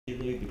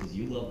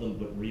series. You love them,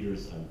 but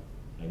readers,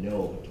 I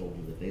know, have told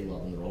you that they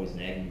love them. They're always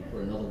nagging you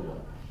for another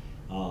one.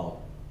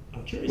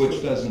 I'm curious.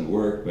 Which doesn't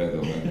work, by the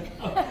way.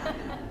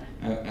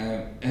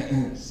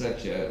 I'm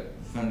such a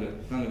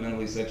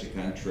fundamentally such a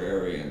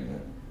contrarian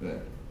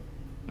that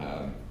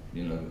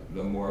you know,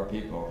 the more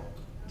people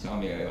tell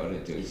me I ought to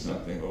do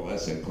something, the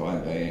less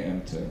inclined I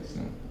am to.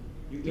 So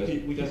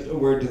just a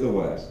word to the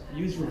wise.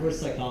 Use reverse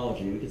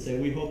psychology. We could say,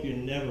 we hope you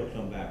never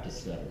come back to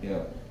Scudder.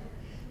 Yeah.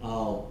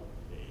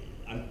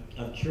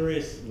 I'm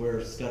curious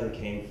where Scudder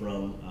came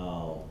from.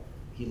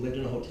 He lived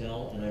in a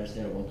hotel, and I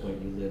understand at one point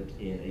you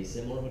lived in a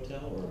similar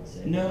hotel, or the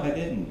same? No, I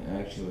didn't,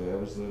 actually. I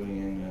was living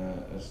in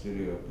a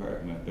studio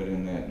apartment, but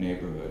in that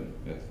neighborhood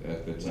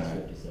at the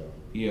time. West 57.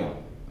 Yeah.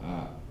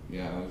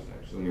 Yeah, I was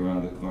actually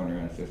around the corner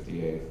on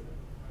 58th.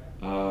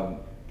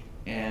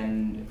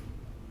 And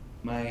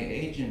my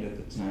agent at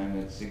the time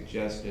had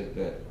suggested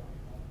that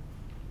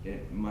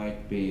it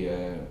might be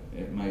a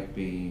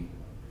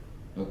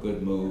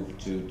good move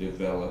to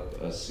develop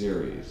a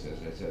series. As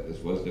I said, this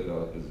was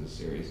developed as a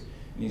series.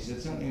 And he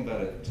said something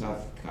about a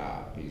tough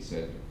cop. He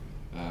said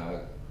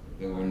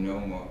they weren't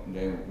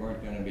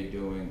going to be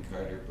doing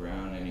Carter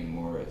Brown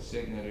anymore at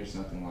Signet or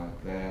something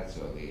like that,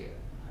 so the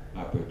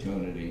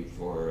opportunity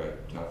for a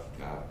tough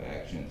cop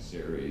action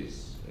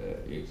series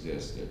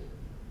existed,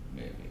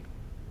 maybe.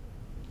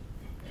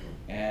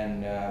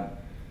 And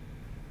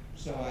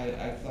so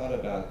I thought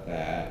about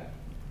that,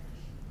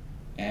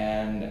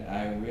 and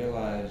I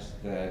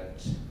realized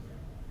that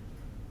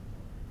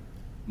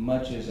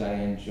much as I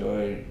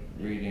enjoyed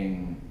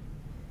reading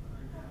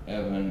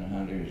Evan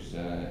Hunter's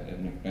Ed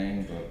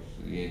McBain books,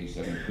 the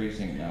 87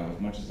 Precinct novels,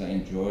 much as I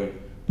enjoyed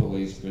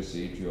police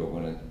procedural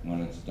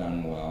when it's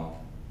done well,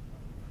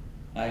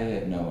 I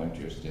had no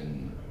interest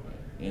in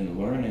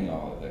learning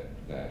all of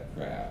that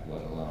crap,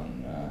 let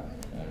alone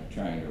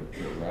trying to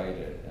write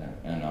it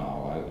and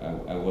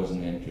all. I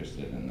wasn't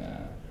interested in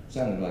that. It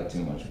sounded like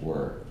too much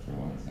work, for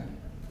one thing.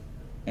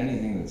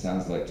 Anything that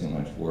sounds like too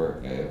much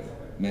work, I have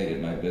made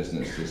it my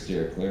business to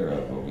steer clear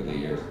of over the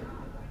years.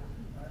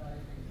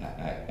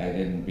 I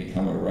didn't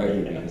become a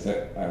writer because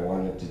I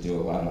wanted to do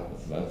a lot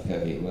of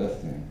heavy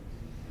lifting.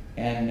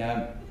 And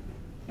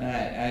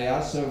I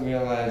also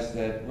realized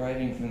that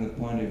writing from the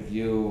point of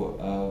view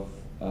of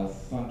a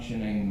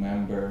functioning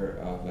member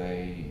of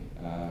a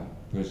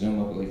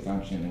presumably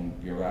functioning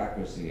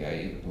bureaucracy,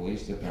 i.e. the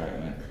police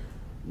department,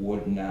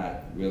 would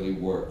not really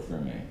work for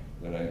me.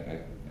 But I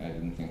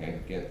didn't think I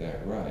could get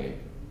that right.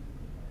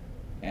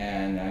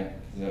 And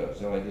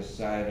so I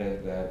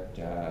decided that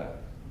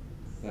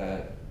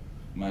that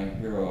my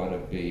hero ought to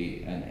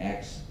be an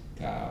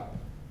ex-cop,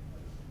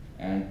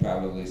 and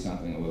probably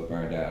something of a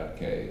burned-out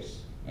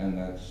case. And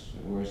that's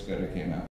where Scudder came out.